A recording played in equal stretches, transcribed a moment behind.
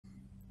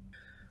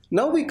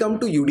Now we come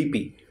to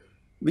UDP,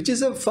 which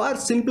is a far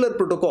simpler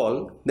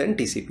protocol than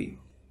TCP.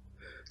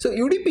 So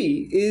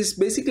UDP is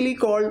basically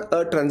called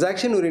a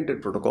transaction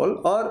oriented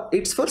protocol, or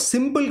it's for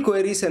simple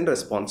queries and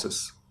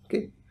responses.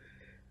 Okay.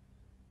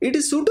 It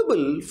is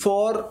suitable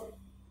for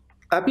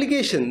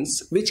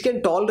applications which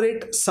can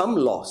tolerate some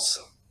loss.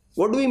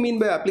 What do we mean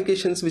by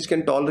applications which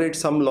can tolerate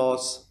some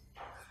loss?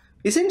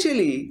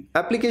 Essentially,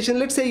 application,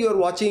 let's say you're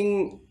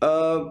watching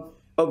a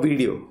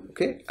video,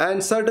 okay,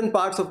 and certain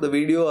parts of the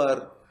video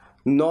are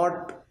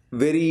not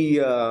very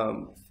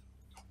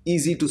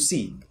easy to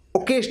see.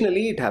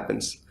 Occasionally it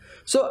happens.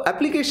 So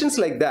applications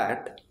like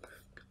that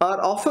are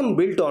often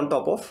built on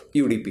top of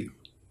UDP.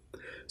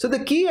 So the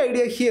key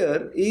idea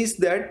here is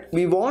that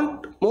we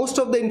want most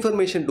of the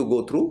information to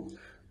go through,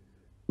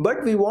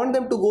 but we want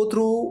them to go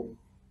through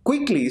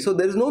quickly, so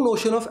there is no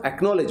notion of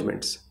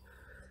acknowledgements.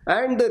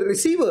 And the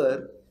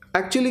receiver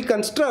actually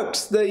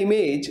constructs the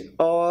image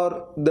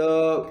or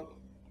the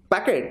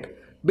packet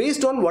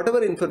based on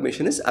whatever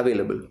information is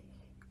available.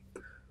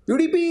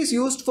 UDP is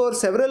used for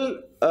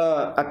several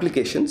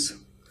applications.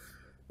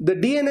 The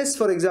DNS,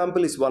 for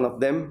example, is one of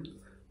them,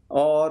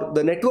 or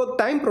the network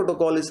time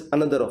protocol is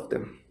another of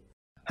them.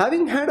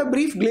 Having had a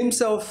brief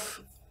glimpse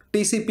of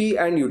TCP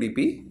and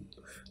UDP,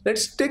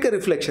 let's take a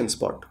reflection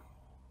spot.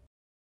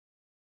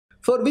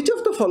 For which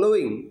of the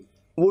following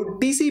would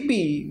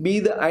TCP be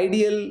the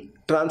ideal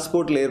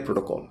transport layer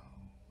protocol?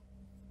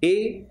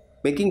 A.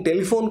 Making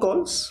telephone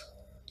calls.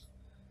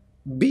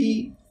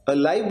 B. A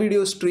live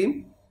video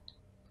stream.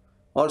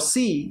 Or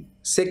C.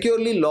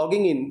 Securely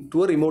logging in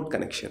to a remote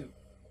connection.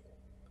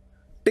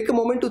 Take a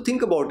moment to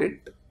think about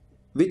it.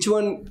 Which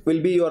one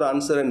will be your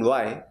answer and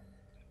why?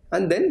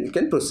 And then you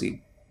can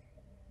proceed.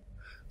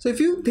 So if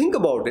you think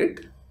about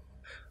it,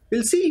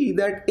 we'll see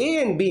that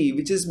A and B,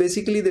 which is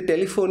basically the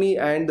telephony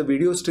and the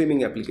video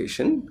streaming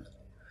application,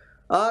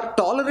 are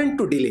tolerant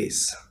to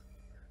delays.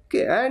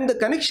 Okay, and the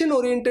connection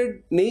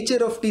oriented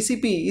nature of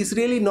TCP is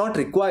really not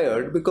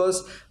required,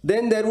 because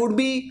then there would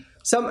be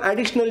some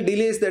additional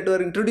delays that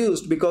were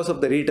introduced because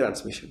of the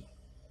retransmission.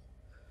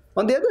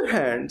 On the other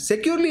hand,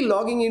 securely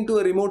logging into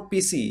a remote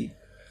PC,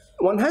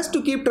 one has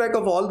to keep track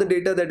of all the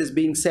data that is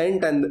being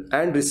sent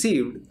and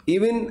received,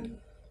 even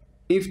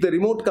if the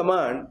remote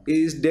command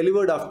is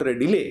delivered after a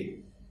delay.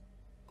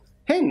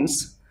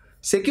 Hence,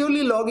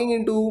 securely logging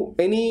into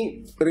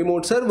any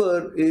remote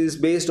server is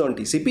based on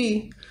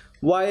TCP,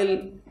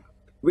 while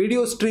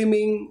video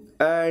streaming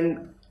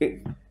and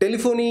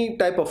telephony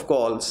type of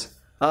calls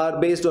are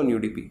based on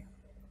UDP.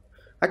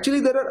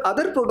 Actually, there are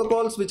other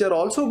protocols which are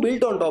also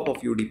built on top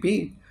of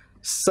UDP,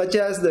 such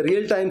as the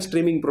real-time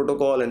streaming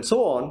protocol and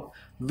so on,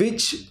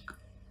 which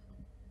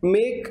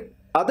make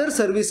other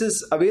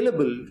services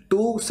available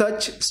to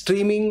such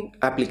streaming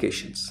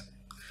applications.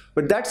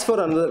 But that's for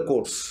another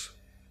course.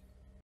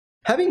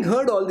 Having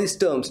heard all these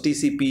terms,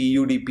 TCP,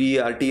 UDP,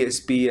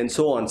 RTSP and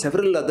so on,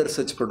 several other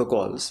such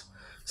protocols,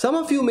 some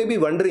of you may be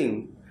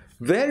wondering,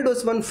 where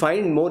does one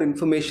find more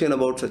information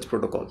about such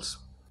protocols?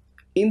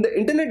 In the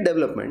internet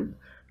development,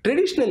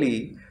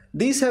 traditionally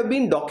these have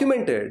been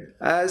documented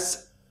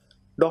as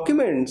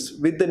documents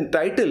with the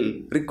title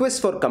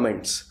request for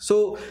comments.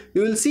 So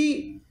you will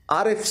see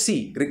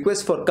RFC,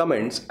 request for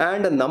comments,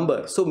 and a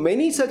number. So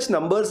many such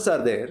numbers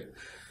are there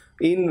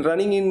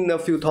running in a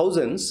few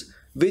thousands,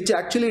 which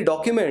actually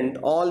document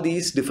all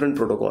these different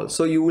protocols.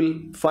 So you will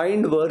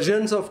find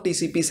versions of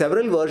TCP,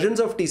 several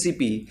versions of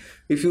TCP,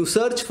 if you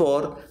search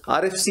for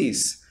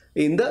RFCs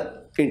in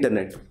the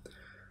internet.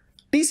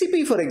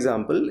 TCP, for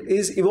example,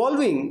 is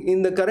evolving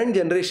in the current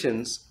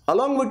generations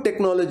along with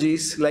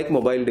technologies like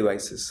mobile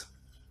devices.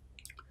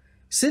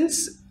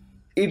 Since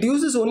it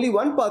uses only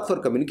one path for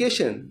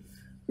communication,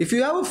 if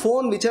you have a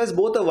phone which has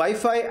both a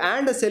Wi-Fi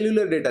and a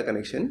cellular data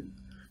connection,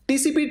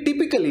 TCP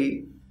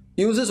typically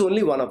uses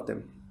only one of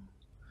them.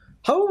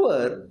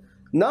 However,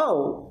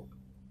 now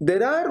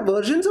there are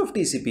versions of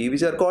TCP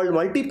which are called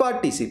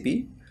multi-path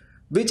TCP,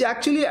 which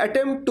actually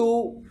attempt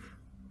to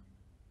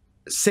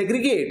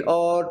segregate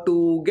or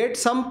to get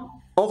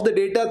some of the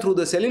data through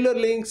the cellular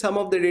link, some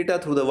of the data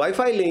through the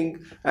Wi-Fi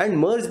link, and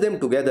merge them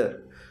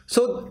together.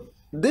 So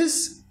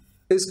this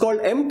is called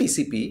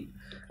mTCP,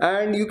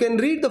 and you can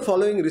read the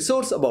following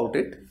resource about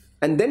it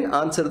and then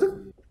answer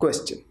the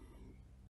question.